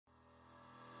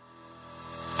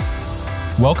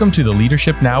Welcome to the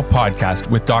Leadership Now podcast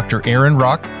with Dr. Aaron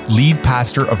Rock, lead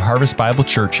pastor of Harvest Bible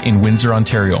Church in Windsor,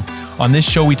 Ontario. On this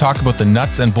show, we talk about the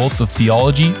nuts and bolts of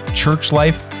theology, church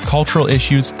life, cultural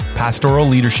issues, pastoral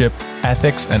leadership,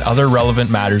 ethics, and other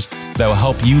relevant matters that will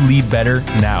help you lead better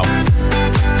now.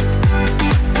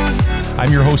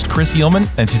 I'm your host, Chris Eelman,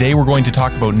 and today we're going to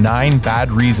talk about 9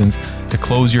 bad reasons to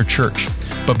close your church.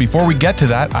 But before we get to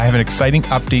that, I have an exciting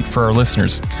update for our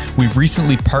listeners. We've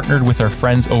recently partnered with our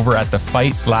friends over at the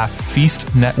Fight, Laugh,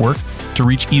 Feast network to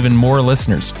reach even more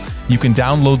listeners. You can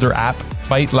download their app,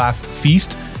 Fight, Laugh,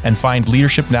 Feast, and find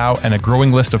Leadership Now and a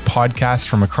growing list of podcasts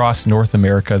from across North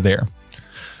America there.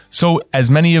 So, as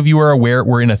many of you are aware,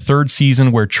 we're in a 3rd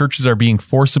season where churches are being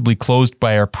forcibly closed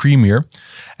by our premier,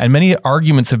 and many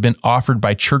arguments have been offered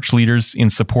by church leaders in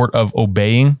support of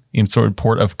obeying, in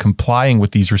support of complying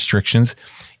with these restrictions,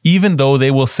 even though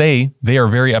they will say they are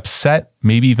very upset,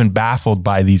 maybe even baffled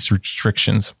by these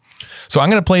restrictions. So I'm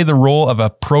going to play the role of a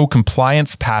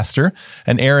pro-compliance pastor,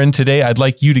 and Aaron, today I'd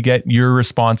like you to get your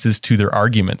responses to their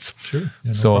arguments. Sure,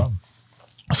 yeah, no problem.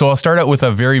 So I'll start out with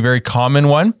a very, very common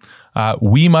one.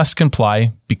 We must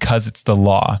comply because it's the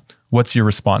law. What's your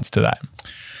response to that?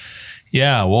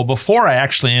 Yeah, well, before I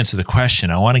actually answer the question,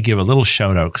 I want to give a little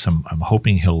shout out because I'm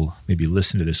hoping he'll maybe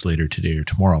listen to this later today or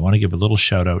tomorrow. I want to give a little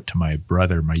shout out to my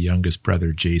brother, my youngest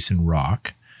brother, Jason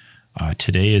Rock.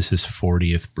 Today is his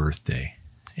 40th birthday.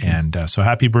 And so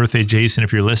happy birthday, Jason,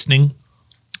 if you're listening.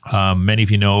 Many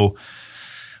of you know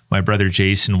my brother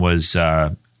Jason was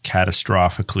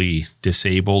catastrophically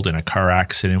disabled in a car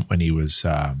accident when he was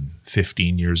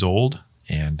 15 years old.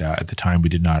 And at the time, we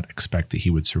did not expect that he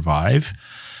would survive.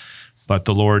 But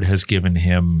the Lord has given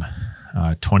him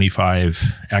 25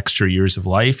 extra years of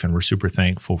life, and we're super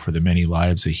thankful for the many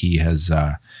lives that he has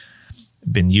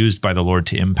been used by the Lord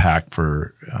to impact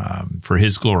for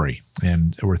his glory.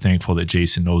 And we're thankful that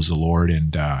Jason knows the Lord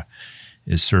and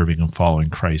is serving and following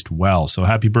Christ well. So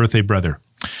happy birthday, brother.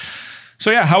 So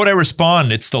yeah, how would I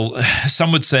respond?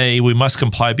 Some would say we must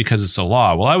comply because it's a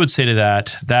law. Well, I would say to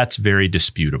that, that's very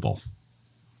disputable.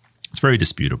 It's very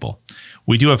disputable.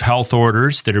 We do have health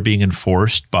orders that are being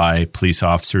enforced by police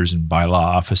officers and bylaw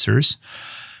officers.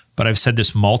 But I've said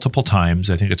this multiple times.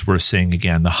 I think it's worth saying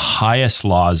again. The highest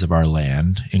laws of our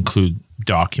land include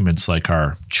documents like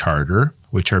our charter,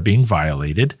 which are being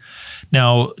violated.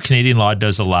 Now, Canadian law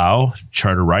does allow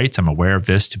charter rights. I'm aware of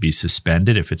this to be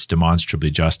suspended if it's demonstrably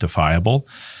justifiable.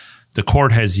 The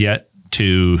court has yet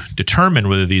to determine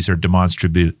whether these are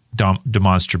demonstrably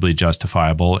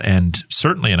justifiable. And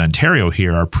certainly in Ontario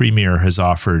here, our premier has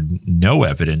offered no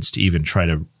evidence to even try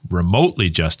to remotely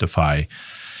justify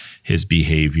his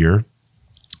behavior.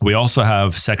 We also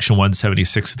have Section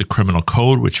 176 of the Criminal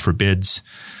Code, which forbids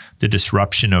the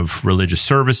disruption of religious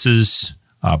services,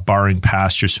 barring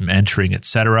pastors from entering,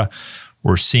 etc.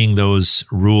 We're seeing those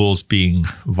rules being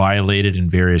violated in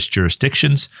various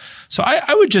jurisdictions. So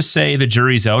I would just say the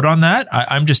jury's out on that.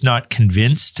 I'm just not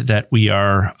convinced that we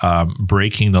are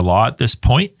breaking the law at this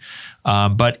point.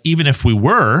 But even if we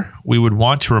were, we would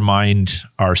want to remind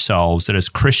ourselves that as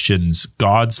Christians,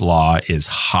 God's law is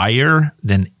higher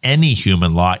than any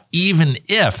human law, even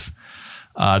if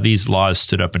these laws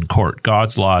stood up in court.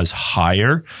 God's law is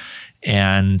higher,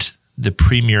 and the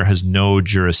premier has no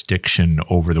jurisdiction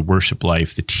over the worship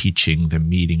life, the teaching, the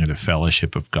meeting, or the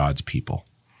fellowship of God's people.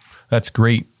 That's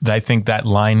great. I think that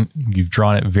line, you've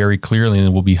drawn it very clearly, and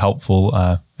it will be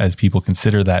helpful as people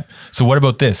consider that. So what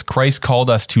about this? Christ called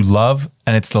us to love,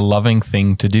 and it's the loving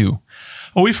thing to do.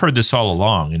 Well, we've heard this all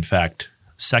along. In fact,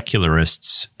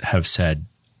 secularists have said,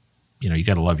 you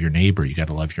got to love your neighbor. You got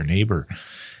to love your neighbor.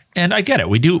 And I get it.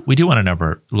 We do want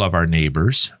to love our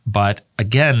neighbors. But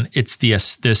again, it's the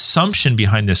assumption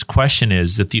behind this question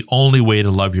is that the only way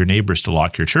to love your neighbor is to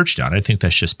lock your church down. I think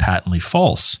that's just patently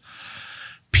false.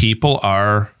 People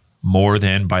are more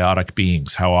than biotic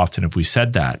beings. How often have we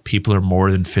said that? People are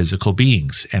more than physical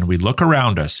beings. And we look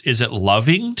around us. Is it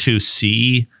loving to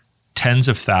see tens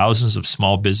of thousands of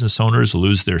small business owners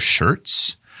lose their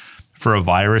shirts for a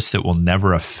virus that will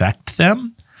never affect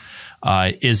them?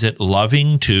 Is it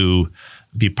loving to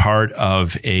be part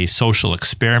of a social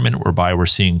experiment whereby we're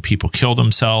seeing people kill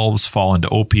themselves, fall into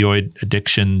opioid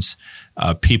addictions,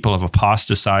 people have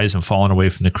apostatized and fallen away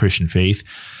from the Christian faith?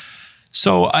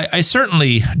 So I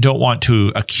certainly don't want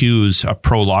to accuse a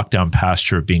pro-lockdown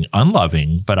pastor of being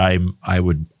unloving, but I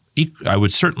would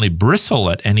certainly bristle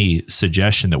at any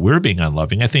suggestion that we're being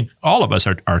unloving. I think all of us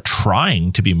are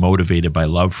trying to be motivated by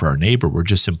love for our neighbor. We're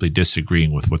just simply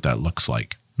disagreeing with what that looks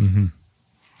like. Mm-hmm.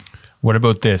 What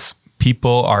about this?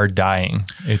 People are dying.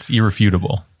 It's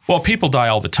irrefutable. Well, people die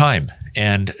all the time.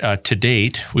 And to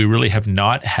date, we really have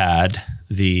not had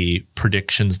the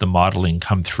predictions, the modeling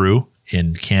come through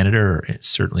in Canada, or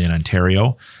certainly in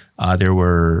Ontario. There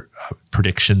were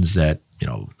predictions that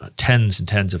tens and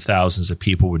tens of thousands of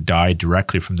people would die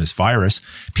directly from this virus.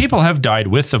 People have died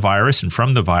with the virus and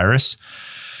from the virus.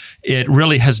 It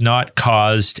really has not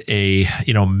caused a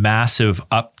massive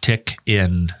uptick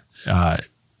in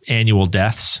annual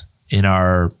deaths in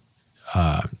our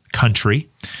country.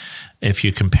 If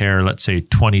you compare, let's say,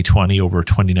 2020 over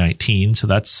 2019, so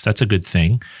that's a good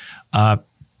thing.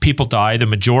 People die. The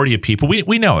majority of people,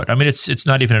 we know it. I mean, it's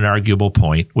not even an arguable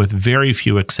point. With very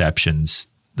few exceptions,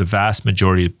 the vast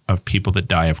majority of people that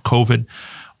die of COVID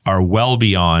are well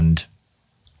beyond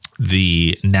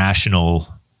the national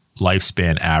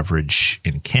lifespan average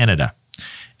in Canada,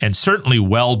 and certainly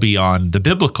well beyond the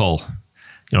biblical,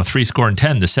 70,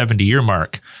 the 70-year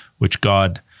mark, which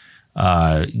God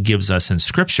gives us in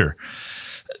Scripture.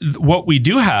 What we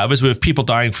do have is we have people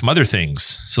dying from other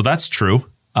things, so that's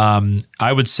true.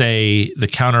 I would say the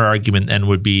counter argument then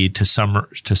would be to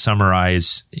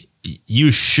summarize.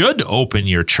 You should open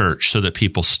your church so that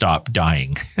people stop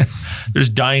dying. There's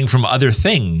dying from other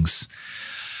things.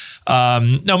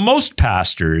 Now, most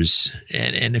pastors,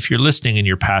 and if you're listening and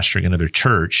you're pastoring another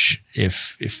church,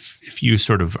 if you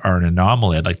sort of are an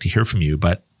anomaly, I'd like to hear from you.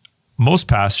 But most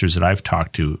pastors that I've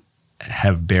talked to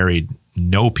have buried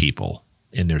no people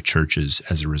in their churches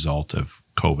as a result of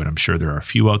COVID. I'm sure there are a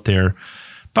few out there,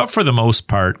 but for the most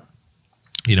part,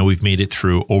 we've made it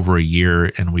through over a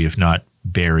year and we have not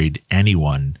buried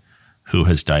anyone who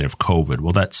has died of COVID.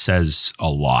 Well, that says a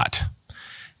lot.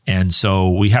 And so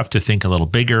we have to think a little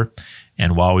bigger.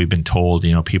 And while we've been told,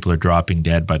 people are dropping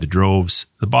dead by the droves,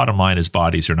 the bottom line is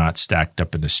bodies are not stacked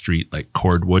up in the street like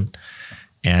cordwood.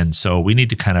 And so we need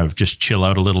to kind of just chill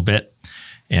out a little bit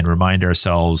and remind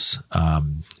ourselves,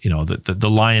 that the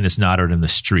lion is not out in the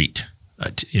street,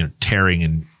 tearing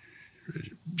and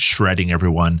shredding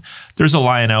everyone. There's a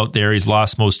lion out there. He's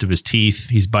lost most of his teeth.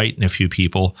 He's biting a few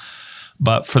people.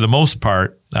 But for the most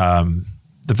part, the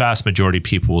vast majority of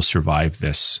people will survive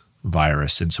this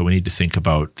virus. And so we need to think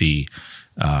about the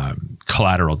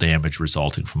collateral damage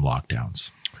resulting from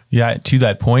lockdowns. Yeah, to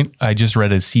that point, I just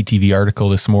read a CTV article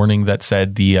this morning that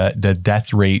said the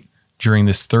death rate during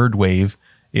this third wave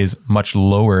is much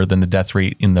lower than the death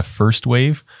rate in the first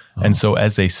wave. Oh. And so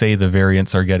as they say, the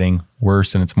variants are getting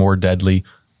worse and it's more deadly.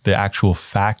 The actual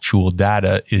factual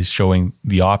data is showing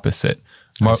the opposite,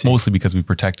 mostly because we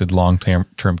protected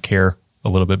long-term care a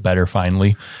little bit better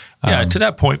finally. Yeah, to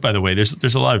that point, by the way,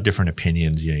 there's a lot of different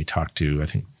opinions. You talk to, I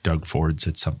think Doug Ford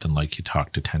said something like you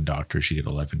talk to 10 doctors, you get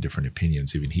 11 different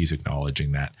opinions. Even he's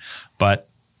acknowledging that. But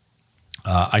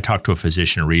I talked to a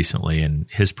physician recently, and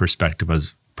his perspective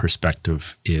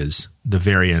is the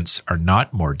variants are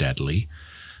not more deadly.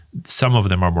 Some of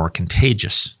them are more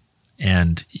contagious.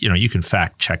 And, you can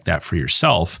fact check that for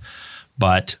yourself.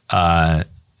 But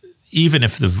even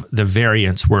if the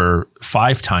variants were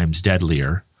 5 times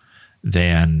deadlier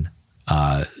than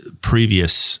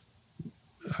previous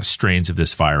strains of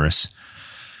this virus,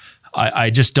 I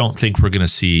just don't think we're going to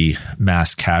see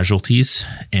mass casualties.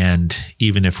 And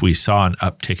even if we saw an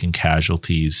uptick in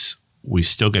casualties, we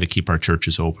still got to keep our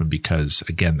churches open because,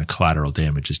 again, the collateral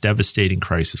damage is devastating.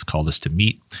 Christ has called us to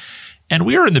meet. And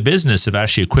we are in the business of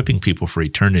actually equipping people for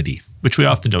eternity, which we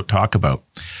often don't talk about.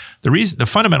 The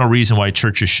fundamental reason why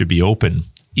churches should be open,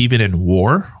 even in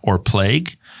war or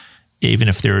plague, even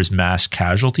if there is mass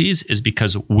casualties, is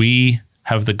because we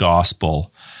have the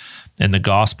gospel, and the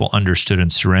gospel understood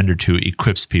and surrendered to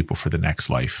equips people for the next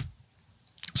life.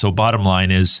 So bottom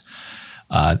line is,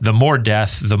 the more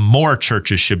death, the more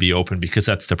churches should be open because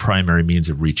that's the primary means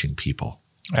of reaching people.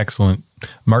 Excellent.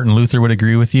 Martin Luther would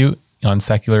agree with you. On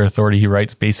Secular Authority, he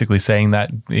writes basically saying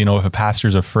that, if a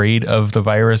pastor's afraid of the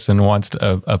virus and wants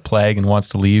a plague and wants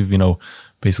to leave,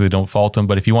 basically don't fault him.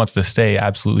 But if he wants to stay,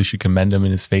 absolutely should commend him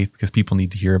in his faith because people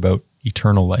need to hear about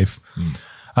eternal life.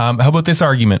 How about this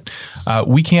argument?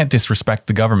 We can't disrespect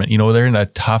the government. They're in a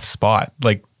tough spot.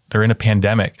 Like, they're in a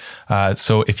pandemic.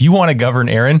 So if you want to govern,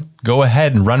 Aaron, go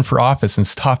ahead and run for office and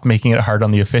stop making it hard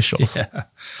on the officials. Yeah.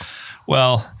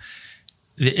 Well,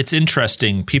 it's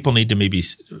interesting. People need to maybe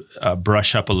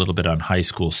brush up a little bit on high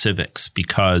school civics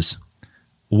because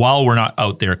while we're not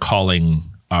out there calling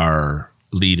our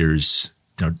leaders,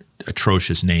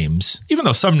 atrocious names, even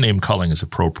though some name calling is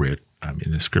appropriate. I mean,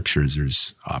 in the scriptures,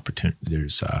 there's opportunity.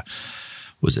 There's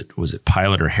was it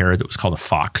Pilate or Herod that was called a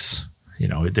fox?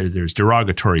 There's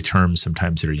derogatory terms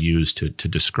sometimes that are used to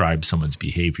describe someone's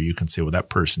behavior. You can say, well, that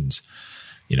person's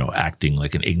acting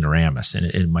like an ignoramus, and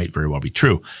it might very well be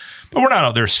true. But we're not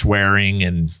out there swearing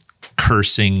and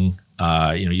cursing,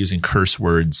 using curse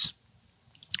words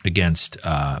against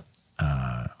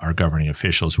our governing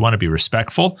officials. We want to be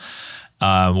respectful.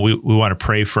 We want to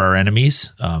pray for our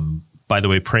enemies. By the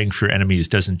way, praying for your enemies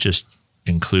doesn't just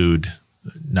include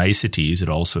niceties. It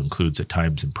also includes at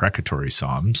times imprecatory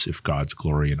psalms if God's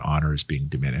glory and honor is being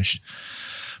diminished.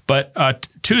 But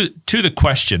to the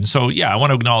question, so yeah, I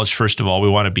want to acknowledge, first of all, we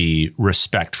want to be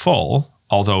respectful,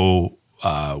 although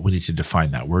we need to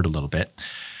define that word a little bit.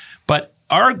 But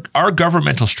our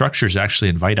governmental structures actually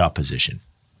invite opposition,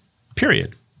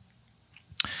 period.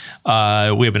 We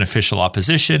have an official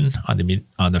opposition on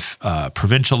the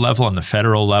provincial level, on the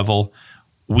federal level.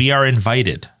 We are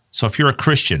invited. So if you're a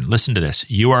Christian, listen to this.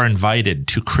 You are invited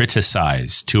to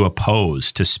criticize, to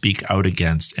oppose, to speak out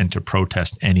against, and to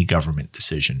protest any government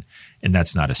decision. And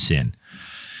that's not a sin.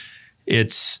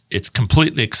 It's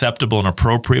completely acceptable and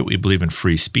appropriate. We believe in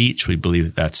free speech. We believe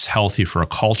that that's healthy for a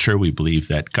culture. We believe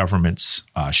that governments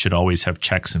should always have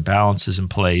checks and balances in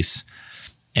place.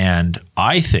 And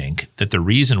I think that the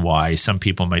reason why some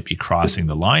people might be crossing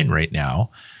the line right now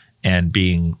and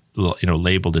being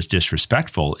labeled as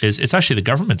disrespectful is it's actually the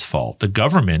government's fault. The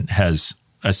government has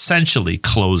essentially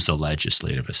closed the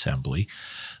legislative assembly.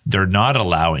 They're not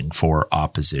allowing for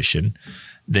opposition.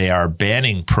 They are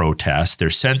banning protests. They're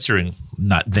censoring,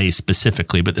 not they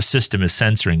specifically, but the system is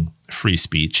censoring free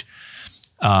speech.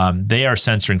 They are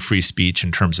censoring free speech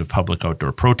in terms of public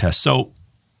outdoor protests. So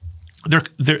they're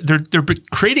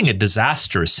creating a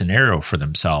disastrous scenario for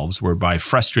themselves, whereby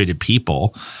frustrated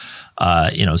people,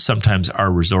 sometimes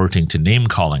are resorting to name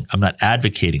calling. I'm not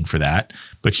advocating for that,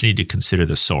 but you need to consider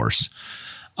the source.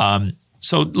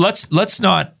 So let's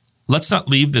not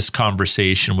leave this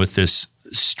conversation with this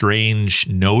strange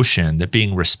notion that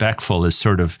being respectful is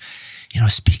sort of,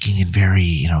 speaking in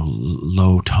very,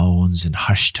 low tones and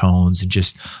hushed tones and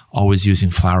just always using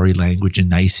flowery language and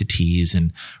niceties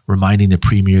and reminding the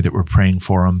premier that we're praying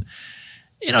for him.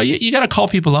 You got to call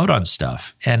people out on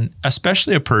stuff, and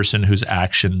especially a person whose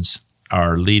actions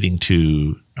are leading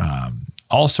to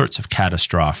all sorts of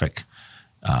catastrophic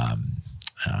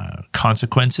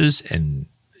consequences. And,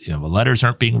 the letters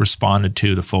aren't being responded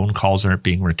to, the phone calls aren't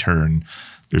being returned.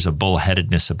 There's a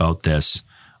bullheadedness about this.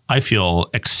 I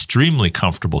feel extremely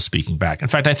comfortable speaking back. In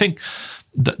fact, I think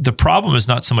the problem is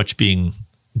not so much being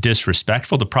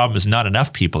disrespectful. The problem is not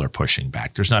enough people are pushing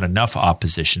back. There's not enough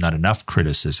opposition, not enough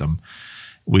criticism.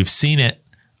 We've seen it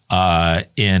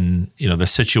in the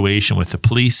situation with the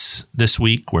police this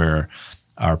week, where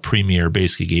our premier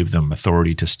basically gave them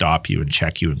authority to stop you and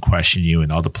check you and question you,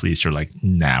 and all the police are like,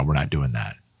 nah, we're not doing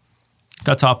that.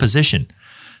 That's opposition.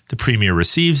 The premier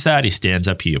receives that. He stands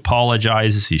up, he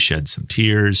apologizes, he sheds some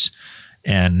tears,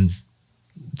 and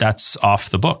that's off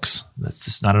the books. That's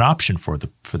just not an option for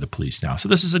the police now. So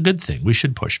this is a good thing. We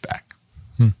should push back.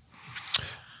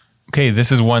 Okay,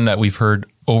 this is one that we've heard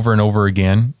over and over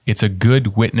again. It's a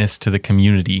good witness to the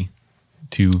community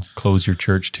to close your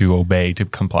church, to obey, to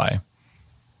comply.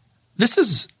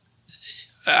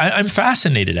 I'm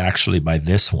fascinated actually by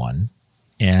this one,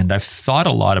 and I've thought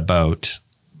a lot about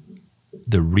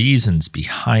the reasons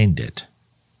behind it.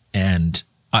 And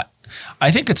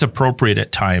I think it's appropriate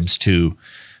at times to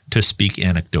speak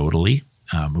anecdotally.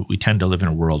 We tend to live in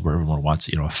a world where everyone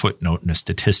wants, a footnote and a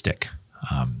statistic,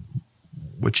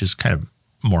 which is kind of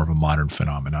more of a modern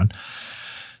phenomenon.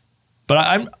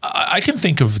 But I can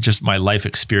think of just my life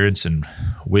experience and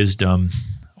wisdom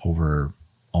over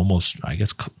almost,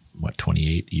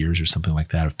 28 years or something like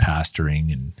that of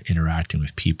pastoring and interacting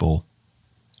with people.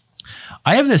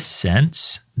 I have this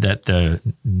sense that the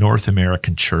North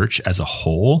American church as a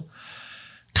whole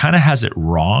kind of has it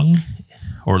wrong,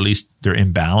 or at least they're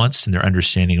imbalanced in their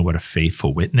understanding of what a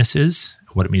faithful witness is,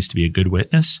 what it means to be a good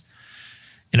witness.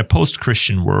 In a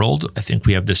post-Christian world, I think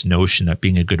we have this notion that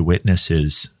being a good witness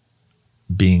is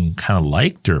being kind of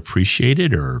liked or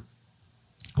appreciated, or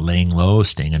laying low,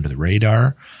 staying under the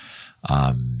radar,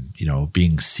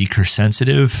 being seeker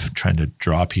sensitive, trying to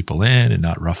draw people in and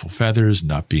not ruffle feathers,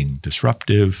 not being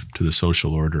disruptive to the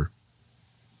social order.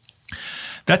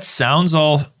 That sounds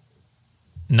all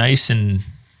nice and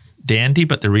dandy,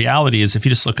 but the reality is, if you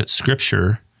just look at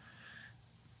Scripture,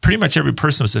 pretty much every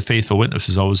person who's a faithful witness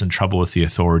is always in trouble with the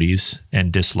authorities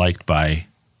and disliked by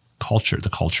the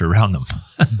culture around them.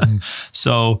 Mm-hmm.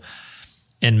 So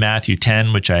in Matthew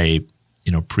 10, which I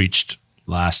preached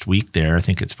last week there, I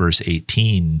think it's verse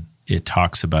 18, it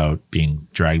talks about being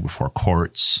dragged before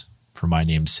courts for my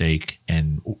name's sake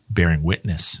and bearing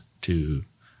witness to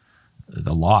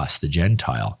the lost, the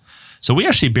Gentile. So we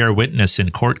actually bear witness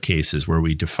in court cases where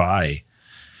we defy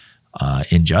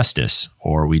injustice,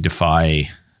 or we defy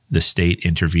the state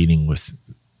intervening with,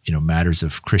 matters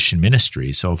of Christian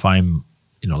ministry. So if I'm,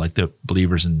 like the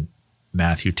believers in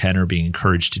Matthew 10 are being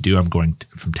encouraged to do. I'm going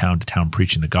from town to town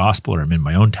preaching the gospel, or I'm in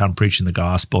my own town preaching the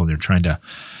gospel, and they're trying to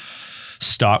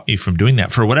stop me from doing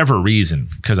that for whatever reason,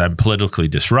 because I'm politically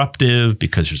disruptive,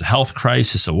 because there's a health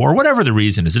crisis, a war, whatever the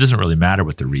reason is. It doesn't really matter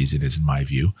what the reason is in my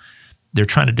view. They're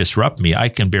trying to disrupt me. I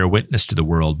can bear witness to the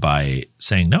world by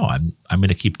saying, no, I'm going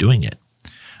to keep doing it.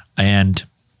 And,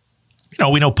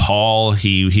 we know Paul,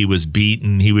 he was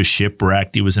beaten, he was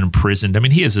shipwrecked, he was imprisoned. I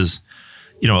mean, he has his,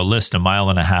 a list 1.5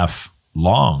 miles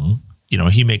long.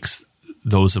 He makes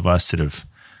those of us that have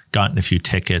gotten a few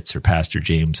tickets, or Pastor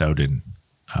James out in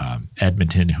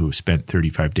Edmonton, who spent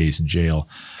 35 days in jail.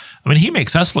 I mean, he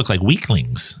makes us look like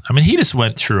weaklings. I mean, he just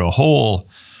went through a whole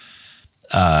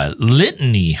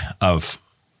litany of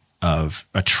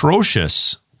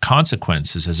atrocious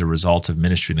consequences as a result of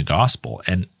ministering the gospel.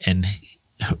 And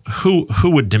who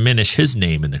would diminish his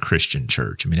name in the Christian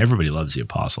church? I mean, everybody loves the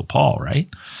Apostle Paul, right?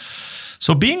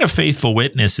 So being a faithful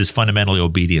witness is fundamentally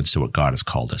obedience to what God has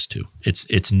called us to.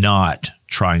 It's not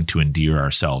trying to endear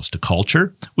ourselves to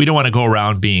culture. We don't want to go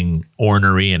around being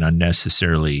ornery and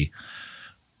unnecessarily,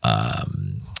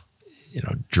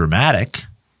 dramatic.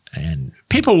 And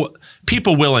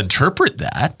people will interpret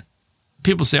that.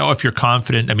 People say, "Oh, if you're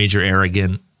confident, that means you're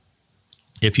arrogant.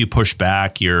 If you push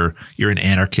back, you're an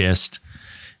anarchist.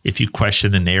 If you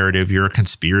question the narrative, you're a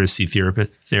conspiracy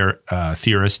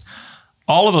theorist."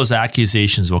 All of those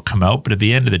accusations will come out, but at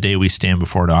the end of the day, we stand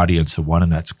before an audience of one,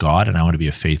 and that's God, and I want to be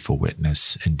a faithful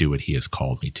witness and do what he has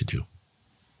called me to do.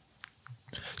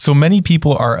 So many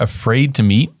people are afraid to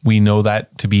meet. We know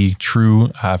that to be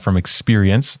true from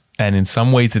experience, and in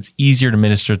some ways, it's easier to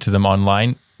minister to them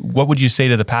online. What would you say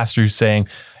to the pastor who's saying,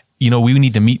 we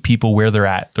need to meet people where they're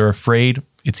at? They're afraid.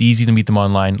 It's easy to meet them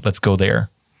online. Let's go there.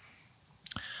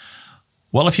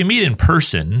 Well, if you meet in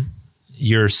person,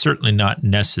 you're certainly not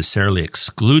necessarily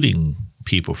excluding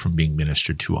people from being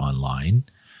ministered to online.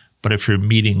 But if you're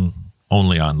meeting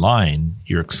only online,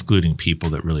 you're excluding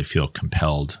people that really feel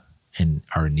compelled and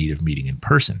are in need of meeting in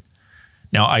person.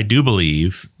 Now, I do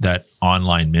believe that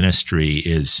online ministry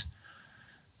is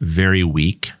very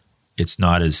weak. It's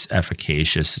not as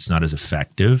efficacious. It's not as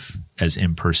effective as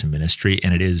in-person ministry.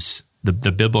 And it is, the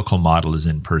biblical model is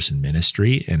in-person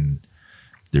ministry, and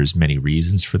there's many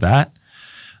reasons for that.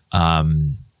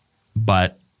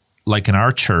 But like in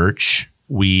our church,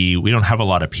 we don't have a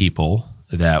lot of people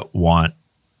that want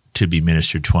to be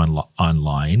ministered to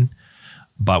online,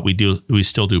 but we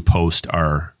still do post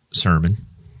our sermon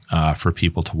for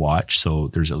people to watch. So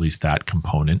there's at least that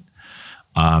component.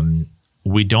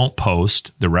 We don't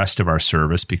post the rest of our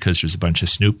service because there's a bunch of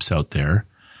snoops out there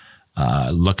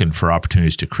looking for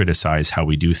opportunities to criticize how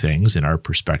we do things. And our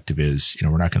perspective is,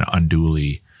 we're not going to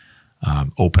unduly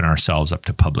open ourselves up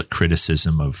to public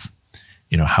criticism of,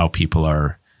 how people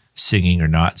are singing or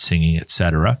not singing,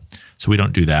 etc. So we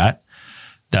don't do that.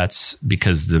 That's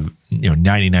because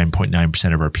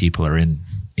 99.9% of our people are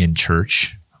in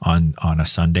church on a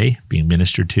Sunday being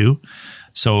ministered to.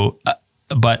 So,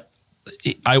 but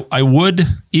I would,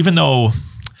 even though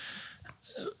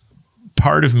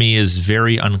part of me is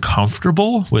very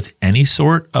uncomfortable with any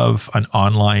sort of an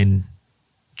online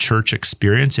church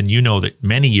experience, and that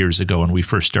many years ago when we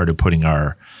first started putting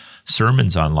our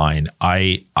sermons online,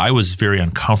 I was very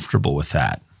uncomfortable with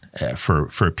that for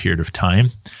a period of time.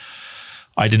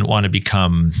 I didn't want to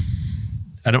become,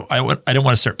 I don't want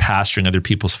to start pastoring other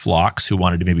people's flocks who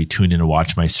wanted to maybe tune in and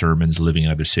watch my sermons living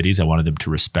in other cities. I wanted them to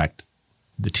respect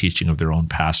the teaching of their own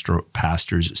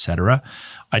pastors, etc.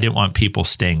 I didn't want people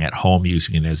staying at home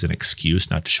using it as an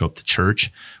excuse not to show up to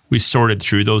church. We sorted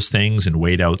through those things and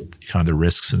weighed out kind of the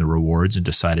risks and the rewards and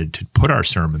decided to put our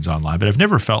sermons online. But I've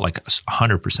never felt like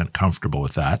 100% comfortable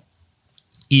with that.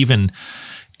 Even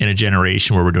in a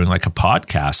generation where we're doing like a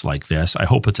podcast like this, I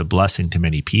hope it's a blessing to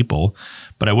many people,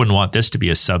 but I wouldn't want this to be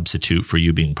a substitute for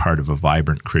you being part of a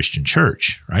vibrant Christian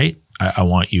church, right? I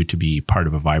want you to be part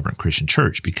of a vibrant Christian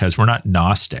church because we're not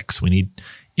Gnostics. We need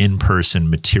in-person,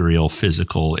 material,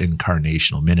 physical,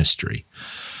 incarnational ministry.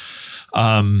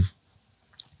 So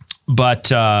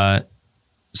while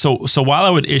I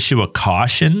would issue a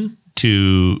caution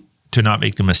to not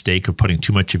make the mistake of putting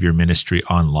too much of your ministry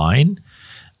online,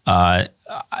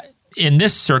 in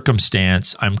this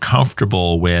circumstance, I'm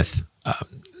comfortable with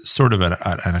sort of an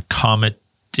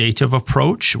accommodative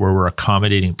approach where we're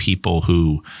accommodating people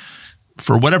who,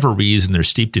 for whatever reason, they're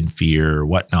steeped in fear or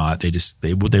whatnot.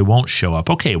 They won't show up.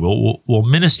 Okay, we'll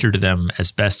minister to them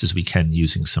as best as we can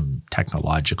using some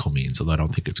technological means, although I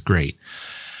don't think it's great.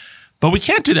 But we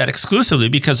can't do that exclusively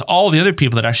because all the other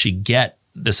people that actually get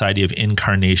this idea of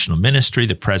incarnational ministry,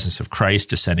 the presence of Christ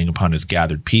descending upon his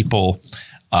gathered people,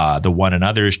 the one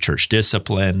another's church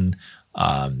discipline,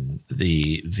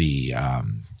 the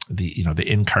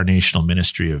incarnational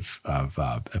ministry of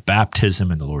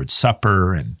baptism and the Lord's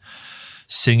Supper and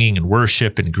singing and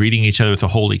worship and greeting each other with a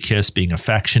holy kiss, being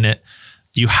affectionate.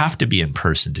 You have to be in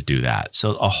person to do that.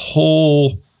 So a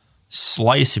whole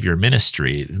slice of your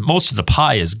ministry, most of the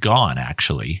pie is gone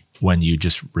actually when you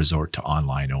just resort to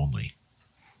online only.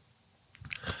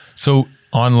 So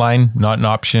online, not an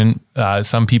option.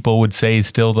 Some people would say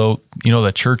still though,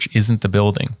 the church isn't the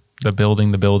building. The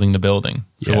building.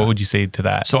 So what would you say to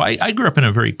that? So I grew up in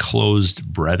a very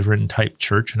closed brethren type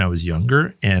church when I was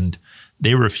younger, and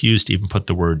they refused to even put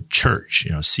the word church,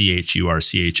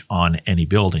 CHURCH, on any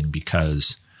building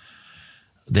because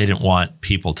they didn't want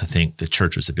people to think the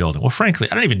church was a building. Well, frankly,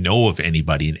 I don't even know of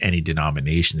anybody in any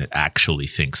denomination that actually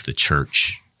thinks the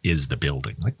church is the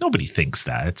building. Like, nobody thinks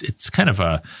that. It's kind of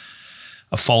a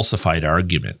falsified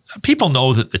argument. People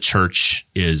know that the church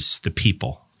is the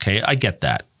people. Okay, I get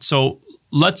that. So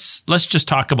let's just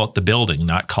talk about the building,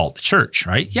 not call it the church,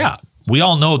 right? Yeah, we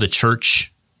all know the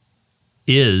church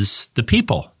is the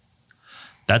people.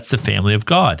 That's the family of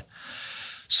God.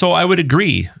 So I would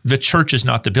agree, the church is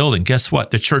not the building. Guess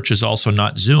what? The church is also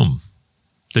not Zoom.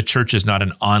 The church is not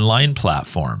an online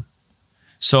platform.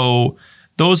 So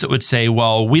those that would say,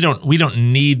 well, we don't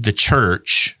need the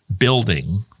church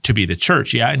building to be the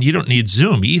church. Yeah, and you don't need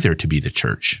Zoom either to be the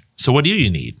church. So what do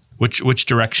you need? Which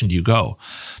direction do you go?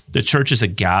 The church is a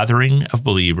gathering of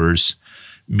believers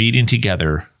meeting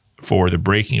together for the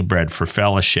breaking of bread, for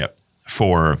fellowship,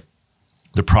 for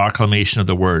the proclamation of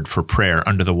the word, for prayer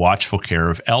under the watchful care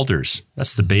of elders.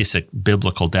 That's the basic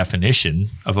biblical definition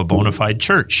of a bona fide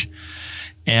church.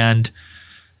 And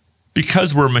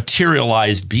because we're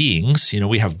materialized beings,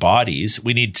 we have bodies,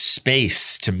 we need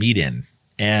space to meet in.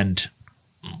 And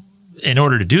in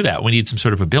order to do that, we need some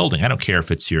sort of a building. I don't care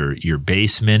if it's your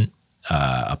basement,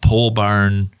 a pole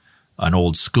barn, an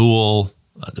old school,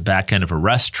 the back end of a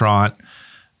restaurant.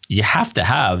 You have to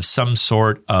have some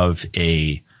sort of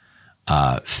a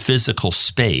physical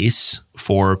space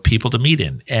for people to meet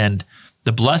in. And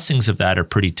the blessings of that are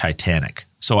pretty titanic.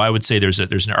 So I would say there's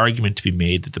an argument to be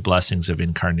made that the blessings of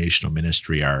incarnational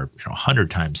ministry are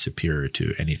 100 times superior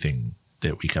to anything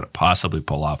that we could possibly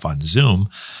pull off on Zoom.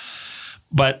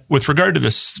 But with regard to the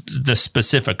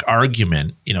specific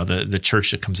argument, the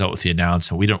church that comes out with the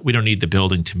announcement, we don't need the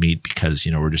building to meet because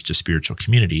we're just a spiritual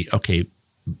community. Okay,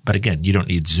 but again, you don't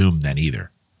need Zoom then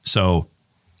either. So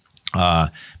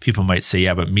people might say,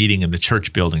 yeah, but meeting in the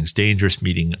church building is dangerous.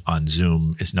 Meeting on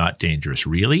Zoom is not dangerous.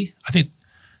 Really? I think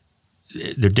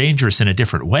they're dangerous in a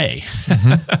different way.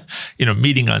 Mm-hmm.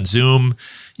 Meeting on Zoom,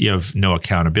 you have no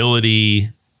accountability,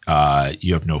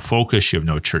 you have no focus, you have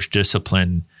no church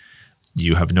discipline.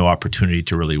 You have no opportunity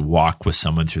to really walk with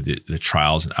someone through the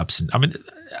trials and ups.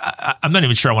 I'm not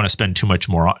even sure I want to spend too much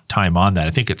more time on that.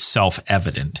 I think it's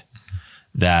self-evident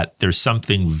that there's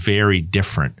something very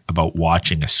different about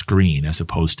watching a screen as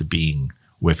opposed to being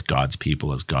with God's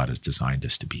people as God has designed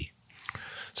us to be.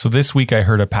 So this week I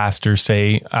heard a pastor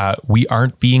say, we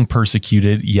aren't being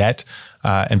persecuted yet.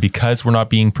 And because we're not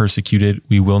being persecuted,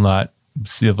 we will not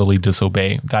civilly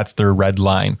disobey. That's their red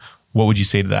line. What would you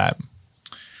say to that?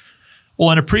 Well,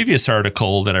 in a previous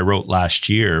article that I wrote last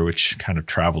year, which kind of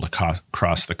traveled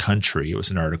across the country, it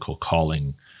was an article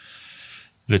calling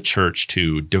the church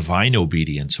to divine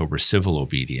obedience over civil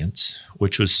obedience,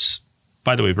 which was,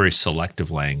 by the way, very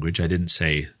selective language. I didn't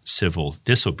say civil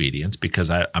disobedience because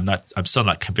I'm still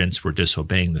not convinced we're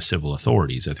disobeying the civil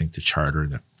authorities. I think the Charter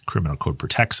and the Criminal Code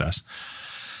protects us.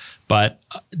 But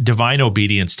divine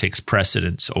obedience takes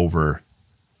precedence over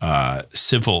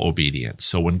civil obedience.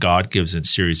 So when God gives a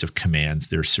series of commands,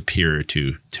 they're superior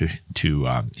to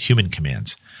human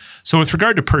commands. So with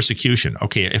regard to persecution,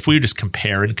 okay, if we just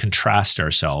compare and contrast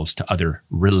ourselves to other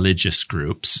religious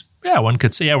groups, yeah, one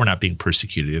could say, yeah, we're not being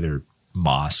persecuted. There are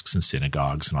mosques and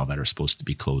synagogues and all that are supposed to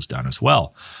be closed down as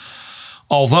well.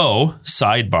 Although,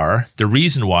 sidebar, the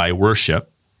reason why worship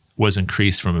was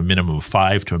increased from a minimum of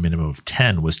 5 to a minimum of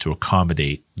 10 was to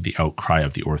accommodate the outcry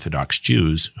of the Orthodox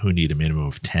Jews who need a minimum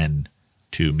of 10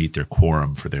 to meet their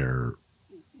quorum for their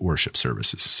worship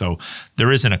services. So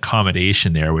there is an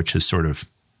accommodation there, which has sort of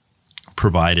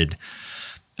provided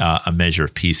a measure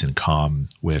of peace and calm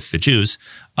with the Jews.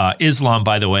 Islam,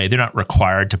 by the way, they're not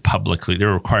required to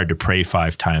they're required to pray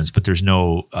 5 times, but there's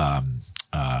no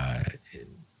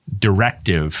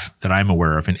directive that I'm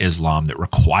aware of in Islam that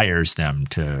requires them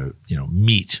to,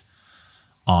 meet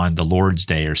on the Lord's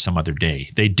Day or some other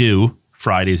day. They do.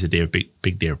 Friday is a day of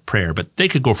big day of prayer, but they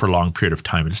could go for a long period of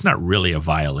time. And it's not really a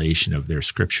violation of their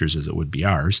scriptures as it would be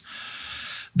ours.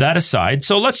 That aside,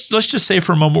 so let's just say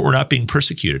for a moment we're not being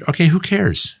persecuted. Okay, who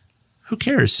cares? Who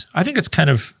cares? I think it's kind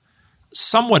of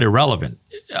somewhat irrelevant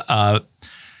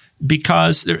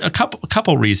because there are a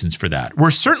couple reasons for that.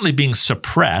 We're certainly being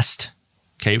suppressed.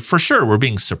 Okay, for sure, we're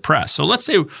being suppressed. So let's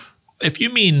say, if you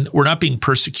mean we're not being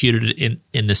persecuted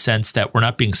in the sense that we're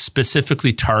not being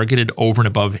specifically targeted over and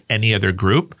above any other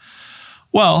group,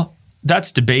 well,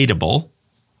 that's debatable.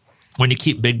 When you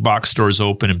keep big box stores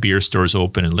open and beer stores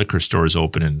open and liquor stores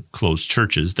open and closed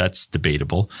churches, that's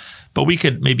debatable. But we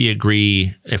could maybe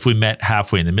agree if we met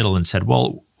halfway in the middle and said,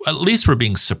 well, at least we're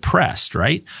being suppressed,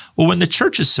 right? Well, when the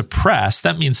church is suppressed,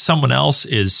 that means someone else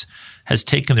has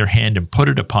taken their hand and put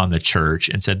it upon the church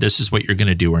and said, this is what you're going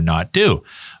to do or not do.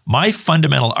 My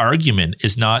fundamental argument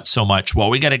is not so much, well,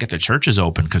 we got to get the churches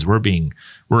open because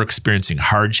we're experiencing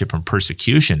hardship and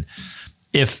persecution.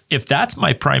 If that's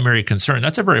my primary concern,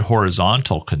 that's a very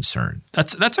horizontal concern.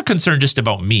 That's a concern just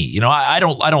about me. You know, I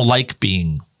don't like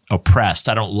being oppressed.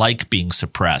 I don't like being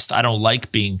suppressed. I don't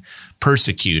like being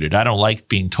persecuted. I don't like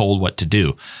being told what to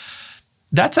do.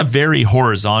 That's a very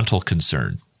horizontal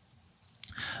concern.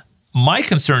 My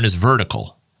concern is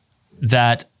vertical,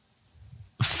 that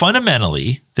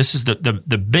fundamentally, this is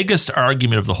the biggest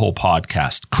argument of the whole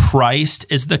podcast. Christ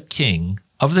is the king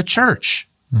of the church.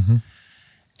 Mm-hmm.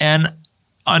 And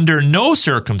under no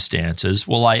circumstances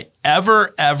will I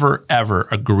ever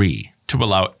agree to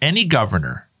allow any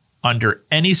governor under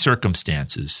any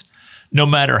circumstances, no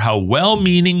matter how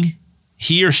well-meaning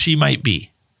he or she might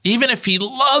be, even if he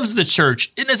loves the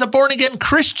church and is a born-again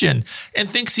Christian and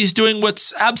thinks he's doing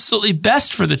what's absolutely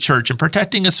best for the church and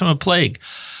protecting us from a plague,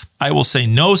 I will say,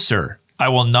 no, sir, I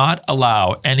will not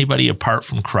allow anybody apart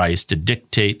from Christ to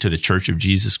dictate to the Church of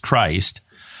Jesus Christ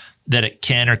that it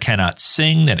can or cannot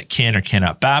sing, that it can or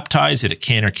cannot baptize, that it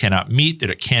can or cannot meet, that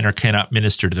it can or cannot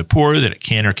minister to the poor, that it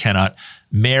can or cannot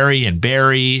marry and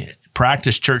bury,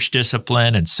 practice church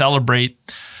discipline and celebrate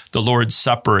the Lord's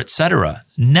Supper, etc.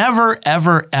 Never,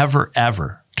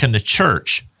 ever can the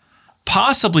church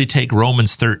possibly take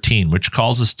Romans 13, which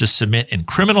calls us to submit in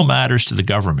criminal matters to the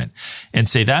government, and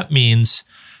say that means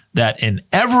that in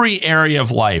every area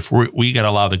of life, we got to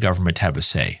allow the government to have a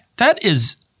say. That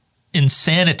is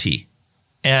insanity.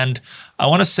 And I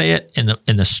want to say it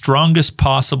in the strongest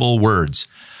possible words.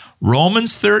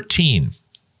 Romans 13,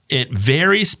 it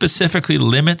very specifically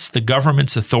limits the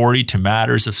government's authority to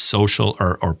matters of social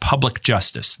or public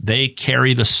justice. They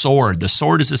carry the sword. The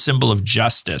sword is a symbol of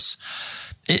justice.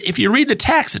 If you read the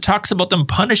text, it talks about them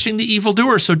punishing the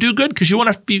evildoer. So do good because you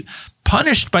want to be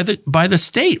punished by the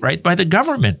state, right? By the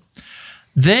government.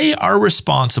 They are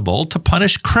responsible to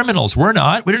punish criminals. We're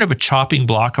not. We don't have a chopping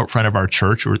block out front of our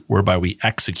church whereby we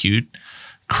execute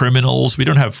criminals. We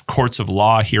don't have courts of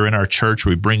law here in our church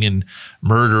where we bring in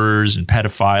murderers and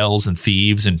pedophiles and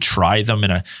thieves and try them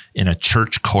in a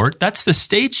church court. That's the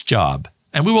state's job.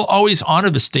 And we will always honor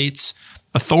the state's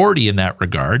authority in that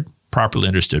regard, properly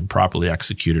understood, properly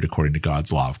executed according to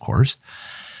God's law, of course.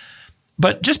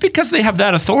 But just because they have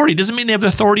that authority doesn't mean they have the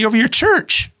authority over your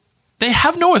church. They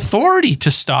have no authority to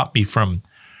stop me from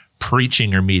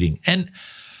preaching or meeting. And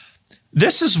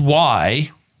this is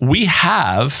why we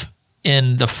have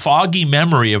in the foggy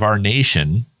memory of our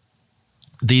nation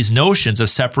these notions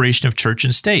of separation of church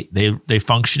and state. They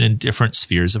function in different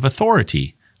spheres of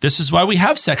authority. This is why we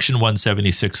have Section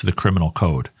 176 of the Criminal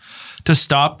Code, to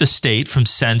stop the state from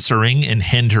censoring and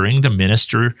hindering the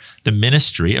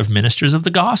ministry of ministers of the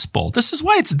gospel. This is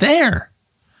why it's there.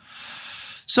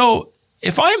 So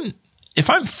if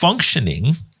I'm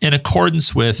functioning in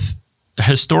accordance with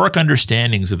historic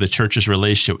understandings of the church's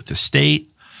relationship with the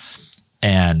state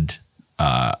and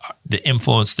the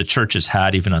influence the church has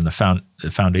had even on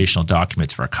the foundational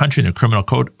documents of our country and the criminal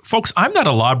code, folks, I'm not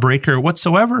a lawbreaker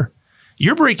whatsoever.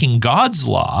 You're breaking God's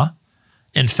law,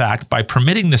 in fact, by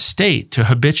permitting the state to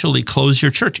habitually close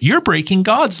your church. You're breaking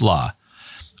God's law.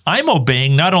 I'm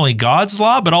obeying not only God's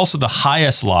law, but also the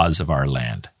highest laws of our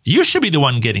land. You should be the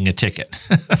one getting a ticket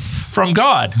from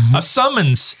God, a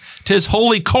summons to his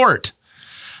holy court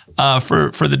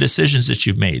for the decisions that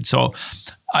you've made. So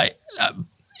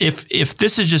if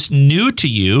this is just new to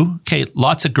you, okay,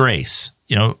 lots of grace,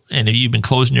 and if you've been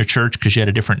closing your church because you had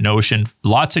a different notion,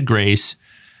 lots of grace.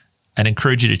 I'd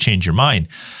encourage you to change your mind.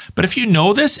 But if you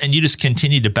know this and you just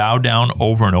continue to bow down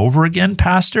over and over again,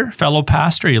 fellow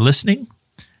pastor, are you listening?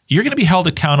 You're going to be held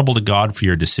accountable to God for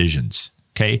your decisions,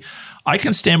 okay? I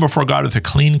can stand before God with a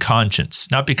clean conscience,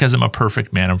 not because I'm a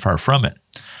perfect man, I'm far from it.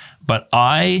 But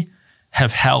I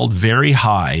have held very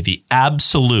high the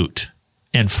absolute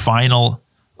and final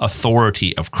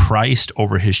authority of Christ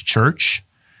over his church,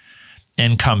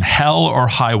 and come hell or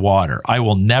high water, I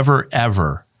will never,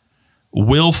 ever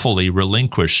willfully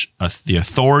relinquish the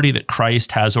authority that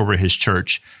Christ has over his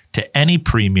church to any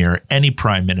premier, any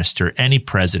prime minister, any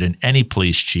president, any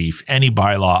police chief, any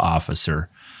bylaw officer.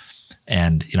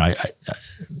 And,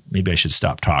 maybe I should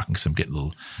stop talking because I'm getting a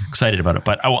little excited about it.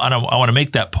 But I want to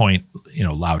make that point,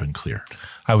 loud and clear.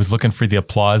 I was looking for the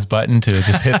applause button to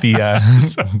just hit the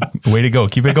way to go.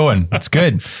 Keep it going. It's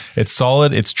good. It's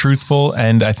solid. It's truthful.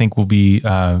 And I think we'll be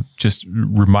just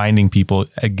reminding people,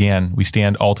 again, we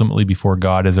stand ultimately before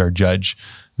God as our judge,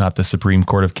 not the Supreme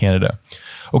Court of Canada.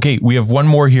 Okay, we have one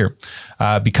more here.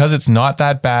 Because it's not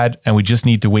that bad and we just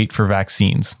need to wait for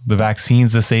vaccines. The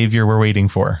vaccine's the savior we're waiting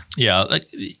for. Yeah,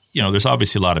 there's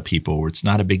obviously a lot of people where it's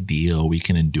not a big deal. We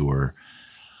can endure.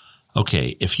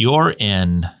 Okay, if you're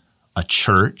in a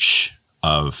church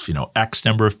of, X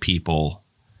number of people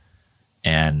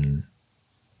and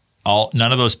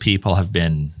none of those people have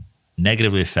been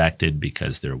negatively affected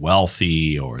because they're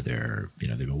wealthy or they've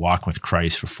been walking with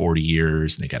Christ for 40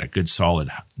 years and they got a good solid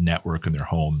network in their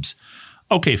homes.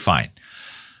 Okay, fine.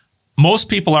 Most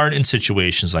people aren't in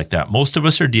situations like that. Most of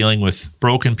us are dealing with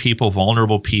broken people,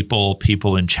 vulnerable people,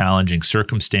 people in challenging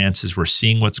circumstances. We're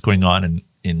seeing what's going on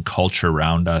in culture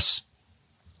around us.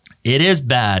 It is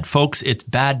bad, folks. It's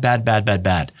bad, bad, bad, bad,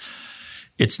 bad.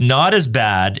 It's not as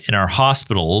bad in our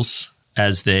hospitals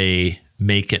as they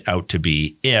make it out to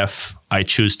be if I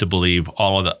choose to believe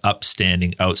all of the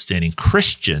outstanding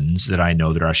Christians that I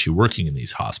know that are actually working in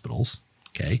these hospitals.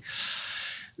 Okay.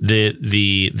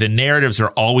 The narratives are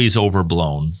always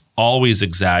overblown, always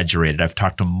exaggerated. I've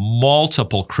talked to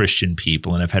multiple Christian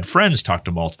people and I've had friends talk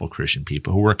to multiple Christian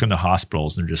people who work in the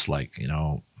hospitals and they're just like,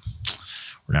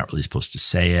 we're not really supposed to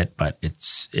say it, but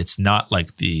it's not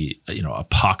like the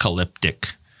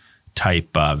apocalyptic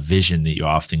type vision that you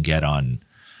often get on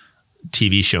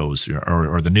TV shows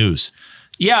or the news.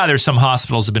 Yeah, there's some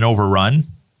hospitals that have been overrun.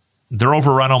 They're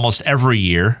overrun almost every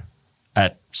year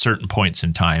at certain points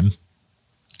in time.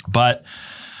 But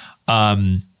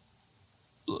I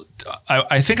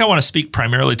think I want to speak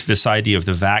primarily to this idea of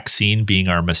the vaccine being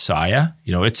our Messiah.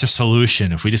 It's a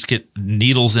solution if we just get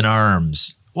needles in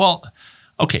arms. Well,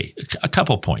 okay, a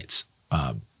couple points.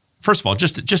 First of all,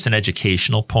 just an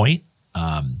educational point.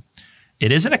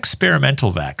 It is an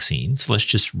experimental vaccine, so let's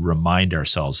just remind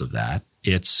ourselves of that.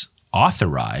 It's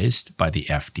authorized by the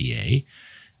FDA.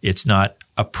 It's not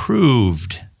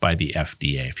approved by the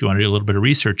FDA. If you want to do a little bit of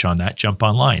research on that, jump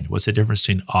online. What's the difference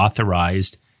between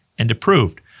authorized and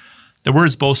approved? The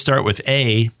words both start with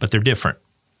A, but they're different.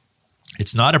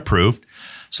 It's not approved.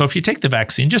 So if you take the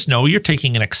vaccine, just know you're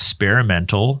taking an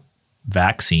experimental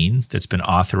vaccine that's been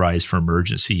authorized for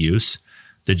emergency use.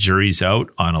 The jury's out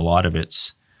on a lot of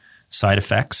its side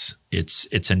effects.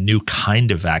 It's a new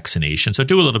kind of vaccination. So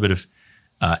do a little bit of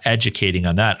educating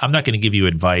on that. I'm not going to give you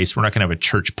advice. We're not going to have a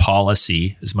church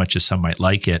policy, as much as some might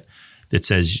like it, that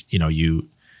says,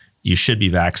 you should be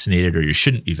vaccinated or you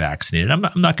shouldn't be vaccinated. I'm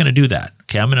not going to do that.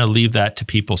 Okay, I'm going to leave that to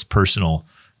people's personal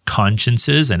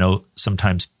consciences. I know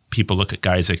sometimes people look at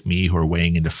guys like me who are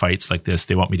weighing into fights like this.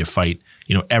 They want me to fight,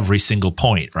 every single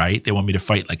point, right? They want me to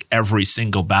fight like every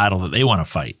single battle that they want to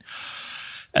fight.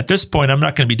 At this point, I'm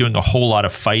not going to be doing a whole lot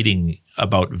of fighting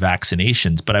about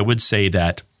vaccinations, but I would say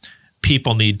that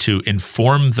people need to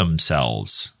inform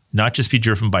themselves, not just be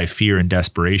driven by fear and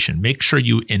desperation. Make sure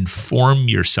you inform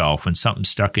yourself when something's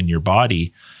stuck in your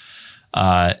body.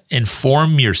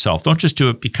 Inform yourself. Don't just do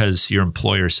it because your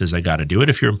employer says, I got to do it.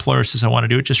 If your employer says, I want to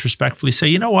do it, just respectfully say,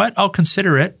 you know what? I'll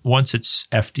consider it once it's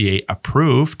FDA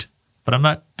approved, but I'm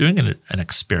not doing an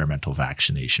experimental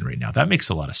vaccination right now. That makes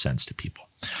a lot of sense to people.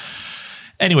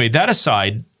 Anyway, that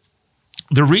aside,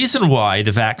 the reason why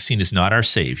the vaccine is not our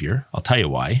savior, I'll tell you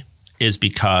why, is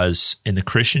because in the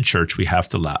Christian church, we have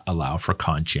to allow for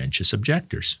conscientious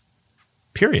objectors,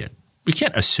 period. We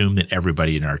can't assume that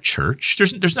everybody in our church,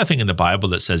 there's nothing in the Bible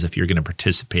that says if you're going to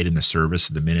participate in the service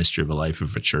of the ministry of the life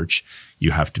of a church, you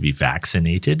have to be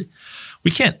vaccinated. We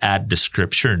can't add to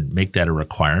scripture and make that a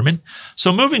requirement.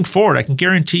 So moving forward, I can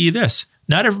guarantee you this,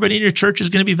 not everybody in your church is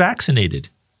going to be vaccinated.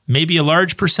 Maybe a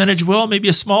large percentage will, maybe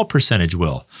a small percentage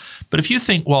will. But if you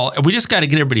think, well, we just got to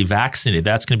get everybody vaccinated,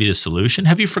 that's going to be the solution.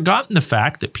 Have you forgotten the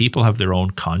fact that people have their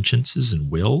own consciences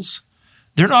and wills?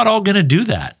 They're not all going to do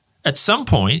that. At some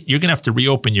point, you're going to have to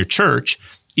reopen your church,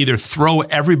 either throw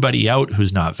everybody out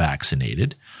who's not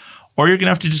vaccinated, or you're going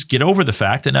to have to just get over the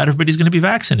fact that not everybody's going to be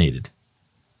vaccinated.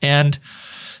 And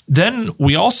then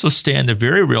we also stand the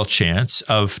very real chance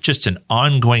of just an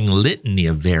ongoing litany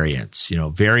of variants,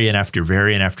 variant after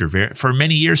variant after variant for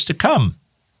many years to come.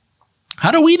 How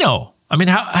do we know? I mean,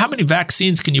 how many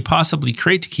vaccines can you possibly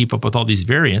create to keep up with all these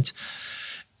variants?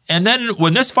 And then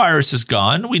when this virus is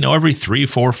gone, we know every 3,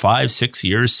 4, 5, 6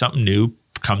 years, something new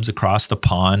comes across the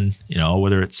pond,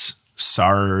 whether it's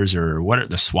SARS or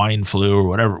the swine flu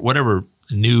or whatever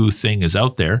new thing is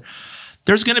out there.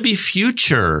 There's going to be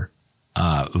future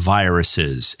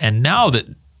viruses. And now that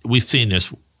we've seen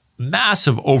this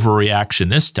massive overreaction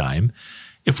this time,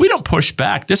 if we don't push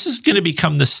back, this is going to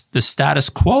become the status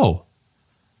quo.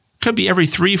 Could be every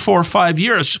 3, 4, 5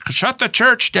 years, shut the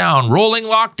church down, rolling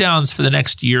lockdowns for the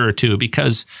next year or two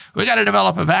because we got to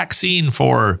develop a vaccine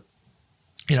for,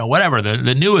 whatever,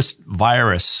 the newest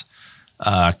virus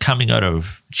coming out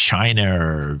of China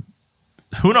or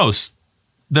who knows,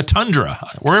 the tundra,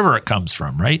 wherever it comes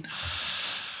from, right?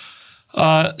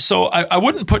 So I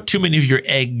wouldn't put too many of your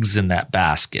eggs in that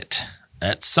basket.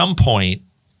 At some point,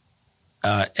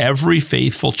 every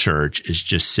faithful church is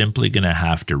just simply going to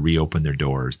have to reopen their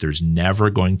doors. There's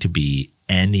never going to be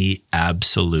any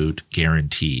absolute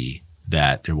guarantee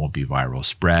that there won't be viral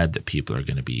spread, that people are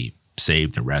going to be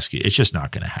saved and rescued. It's just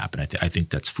not going to happen. I think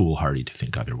that's foolhardy to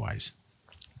think otherwise.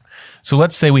 So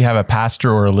let's say we have a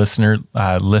pastor or a listener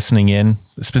listening in,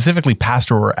 specifically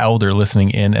pastor or elder listening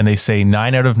in, and they say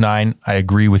 9 out of 9, I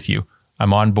agree with you.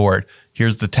 I'm on board.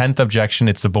 Here's the 10th objection.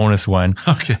 It's the bonus one.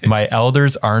 Okay. My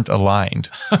elders aren't aligned,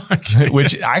 okay.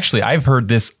 Which actually I've heard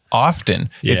this often.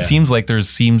 Yeah. It seems like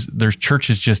there's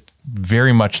churches just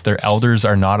very much their elders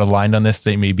are not aligned on this.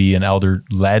 They may be an elder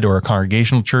led or a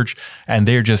congregational church, and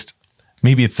they're just,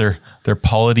 maybe it's their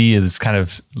polity is kind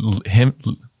of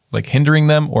hindering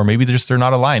them, or maybe they're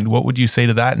not aligned. What would you say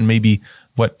to that? And maybe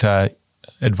what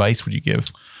advice would you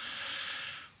give?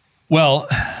 Well,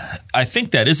 I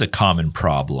think that is a common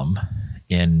problem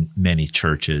in many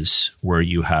churches where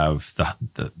you have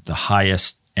the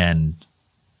highest end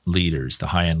leaders, the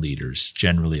high-end leaders,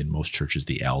 generally in most churches,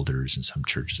 the elders. In some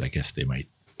churches, I guess they might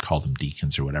call them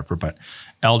deacons or whatever, but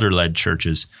elder-led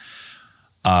churches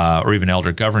or even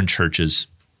elder-governed churches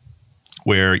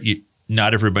where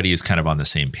not everybody is kind of on the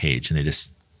same page and they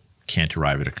just can't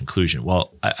arrive at a conclusion.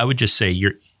 Well, I would just say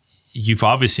you've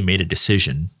obviously made a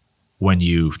decision when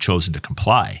you've chosen to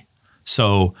comply.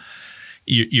 So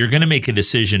you're going to make a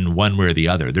decision one way or the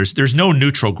other. There's no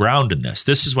neutral ground in this.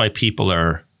 This is why people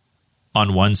are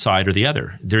on one side or the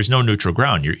other. There's no neutral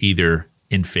ground. You're either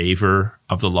in favor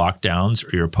of the lockdowns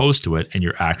or you're opposed to it, and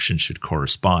your action should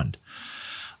correspond.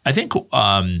 I think,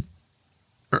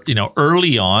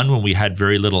 early on when we had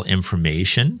very little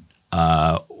information,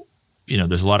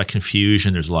 there's a lot of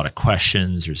confusion. There's a lot of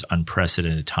questions. There's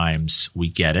unprecedented times. We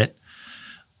get it.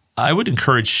 I would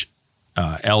encourage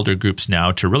elder groups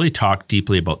now to really talk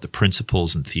deeply about the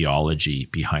principles and theology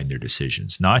behind their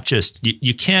decisions. Not just,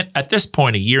 you can't, at this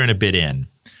point, a year and a bit in,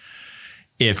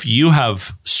 if you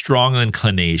have strong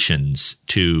inclinations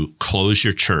to close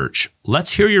your church,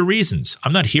 let's hear your reasons.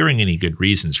 I'm not hearing any good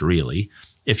reasons, really.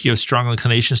 If you have strong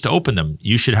inclinations to open them,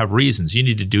 you should have reasons. You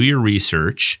need to do your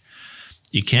research.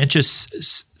 You can't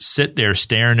just sit there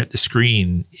staring at the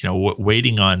screen,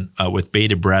 waiting on with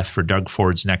bated breath for Doug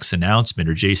Ford's next announcement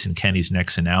or Jason Kenney's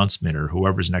next announcement or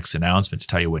whoever's next announcement to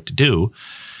tell you what to do.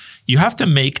 You have to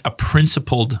make a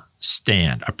principled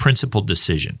stand, a principled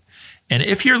decision. And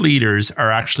if your leaders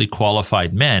are actually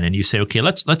qualified men and you say, okay,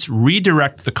 let's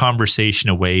redirect the conversation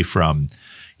away from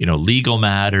legal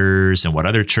matters and what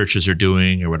other churches are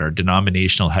doing or what our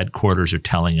denominational headquarters are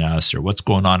telling us or what's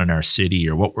going on in our city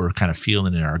or what we're kind of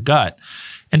feeling in our gut,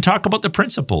 and talk about the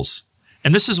principles.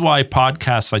 And this is why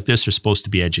podcasts like this are supposed to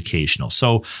be educational.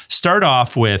 So start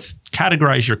off with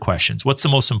categorize your questions. What's the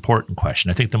most important question?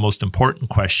 I think the most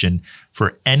important question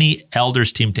for any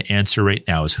elders team to answer right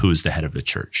now is who's the head of the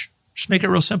church? Just make it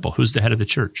real simple. Who's the head of the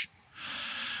church?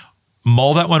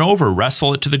 Mull that one over,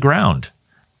 wrestle it to the ground.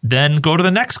 Then go to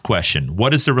the next question.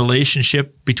 What is the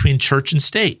relationship between church and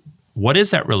state? What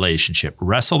is that relationship?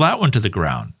 Wrestle that one to the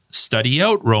ground. Study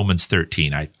out Romans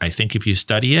 13. I think if you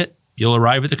study it, you'll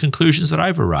arrive at the conclusions that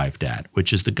I've arrived at,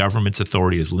 which is the government's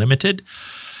authority is limited.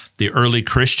 The early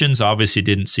Christians obviously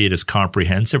didn't see it as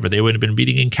comprehensive, or they would have been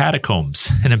meeting in catacombs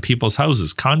and in people's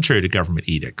houses, contrary to government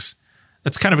edicts.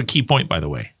 That's kind of a key point, by the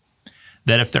way,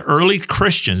 that if the early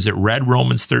Christians that read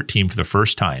Romans 13 for the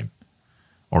first time,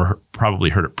 or probably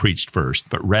heard it preached first,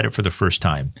 but read it for the first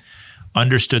time,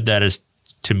 understood that as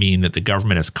to mean that the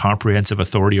government has comprehensive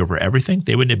authority over everything,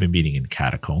 they wouldn't have been meeting in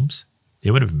catacombs. They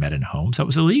would have met in homes. That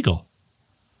was illegal.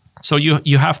 So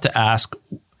you have to ask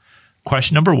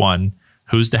question number one,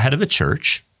 who's the head of the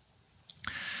church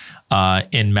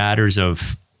in matters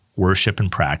of worship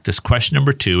and practice? Question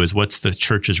number two is, what's the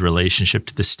church's relationship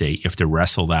to the state? You have to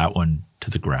wrestle that one to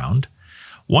the ground.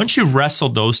 Once you've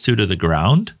wrestled those two to the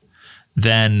ground,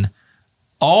 then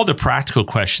all the practical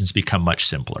questions become much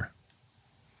simpler.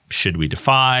 should we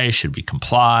defy? Should we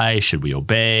comply? Should we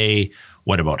obey?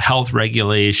 What about health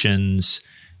regulations?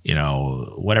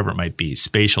 Whatever it might be,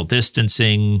 spatial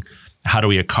distancing. How do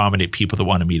we accommodate people that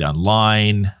want to meet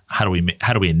online? How do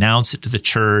we announce it to the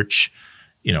church?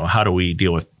 How do we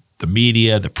deal with the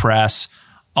media, the press?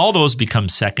 All those become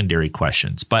secondary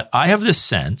questions. But I have this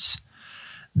sense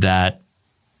that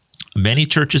many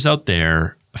churches out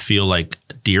there feel like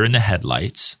deer in the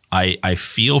headlights. I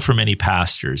feel for many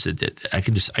pastors that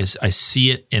I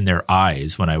see it in their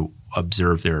eyes when I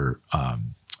observe their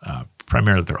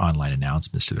primarily their online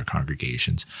announcements to their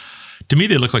congregations. To me,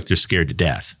 they look like they're scared to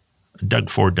death. Doug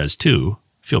Ford does too.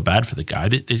 I feel bad for the guy.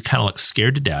 They kind of look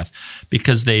scared to death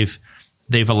because they've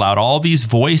allowed all these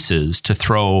voices to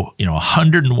throw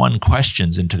 101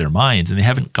 questions into their minds, and they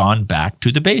haven't gone back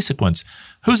to the basic ones.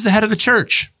 Who's the head of the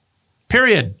church?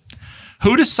 Period.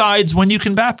 Who decides when you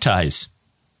can baptize?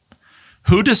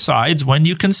 Who decides when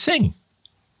you can sing?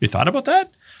 You thought about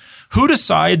that? Who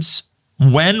decides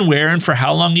when, where, and for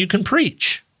how long you can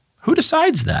preach? Who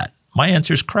decides that? My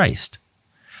answer is Christ.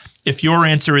 If your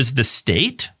answer is the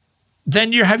state,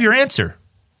 then you have your answer.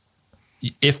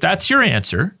 If that's your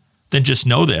answer, then just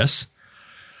know this.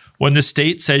 When the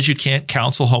state says you can't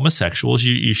counsel homosexuals,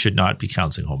 you should not be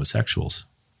counseling homosexuals.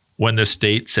 When the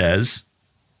state says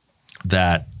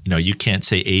that you can't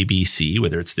say ABC,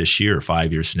 whether it's this year or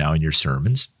 5 years from now in your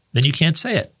sermons, then you can't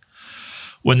say it.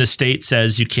 When the state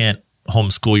says you can't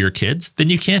homeschool your kids, then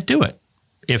you can't do it.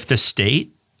 If the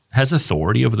state has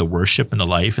authority over the worship and the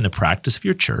life and the practice of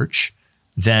your church,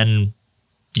 then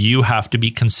you have to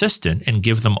be consistent and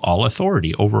give them all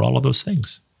authority over all of those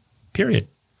things, period.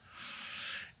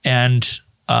 And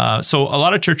so a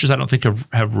lot of churches, I don't think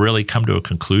have really come to a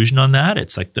conclusion on that.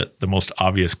 It's like the most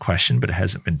obvious question, but it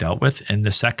hasn't been dealt with. And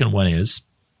the second one is,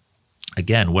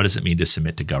 again, what does it mean to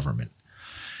submit to government?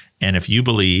 And if you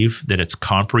believe that it's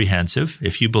comprehensive,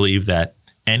 if you believe that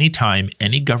anytime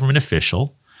any government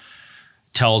official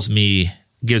gives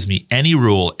me any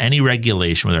rule, any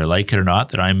regulation, whether I like it or not,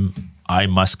 that I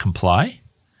must comply,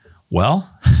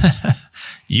 well,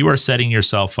 you are setting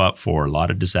yourself up for a lot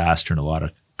of disaster and a lot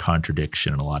of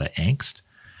contradiction and a lot of angst,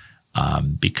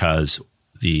 because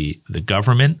the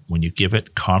government, when you give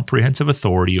it comprehensive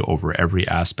authority over every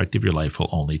aspect of your life, will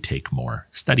only take more.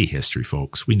 Study history,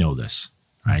 folks. We know this,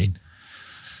 right?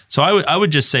 So I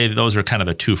would just say that those are kind of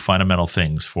the two fundamental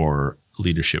things for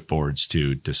leadership boards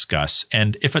to discuss.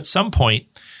 And if at some point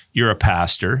you're a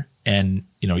pastor and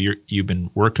you've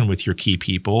been working with your key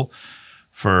people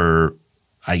for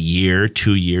a year,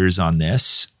 2 years on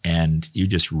this, and you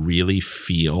just really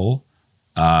feel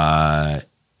the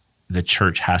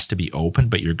church has to be open,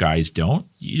 but your guys don't,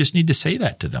 you just need to say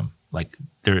that to them. Like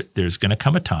there's going to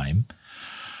come a time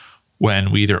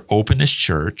when we either open this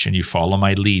church and you follow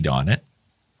my lead on it,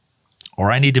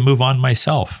 or I need to move on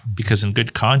myself, because in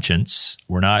good conscience,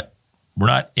 we're not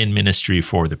in ministry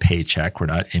for the paycheck. We're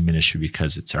not in ministry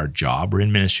because it's our job. We're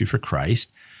in ministry for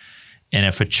Christ. And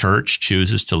if a church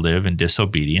chooses to live in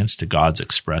disobedience to God's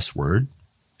express word,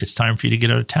 it's time for you to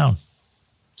get out of town.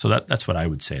 So that's what I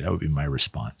would say. That would be my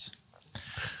response.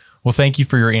 Well, thank you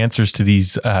for your answers to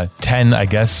these 10, I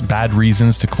guess, bad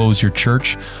reasons to close your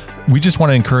church. We just want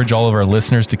to encourage all of our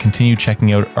listeners to continue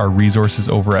checking out our resources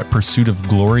over at Pursuit of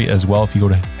Glory as well. If you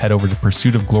head over to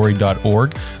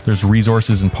pursuitofglory.org, there's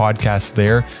resources and podcasts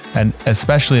there. And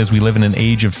especially as we live in an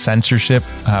age of censorship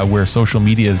where social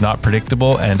media is not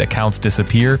predictable and accounts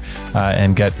disappear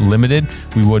and get limited,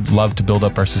 we would love to build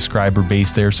up our subscriber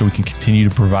base there so we can continue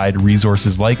to provide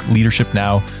resources like Leadership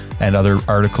Now and other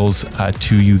articles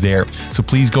to you there. So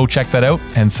please go check that out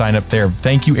and sign up there.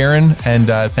 Thank you, Aaron, and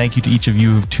thank you to each of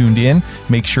you who've tuned in.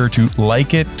 Make sure to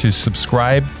like it, to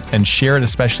subscribe, and share it,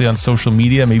 especially on social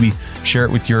media. Maybe share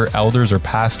it with your elders or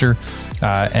pastor,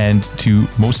 and to,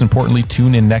 most importantly,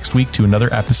 tune in next week to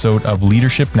another episode of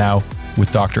Leadership Now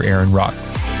with Dr. Aaron Rock.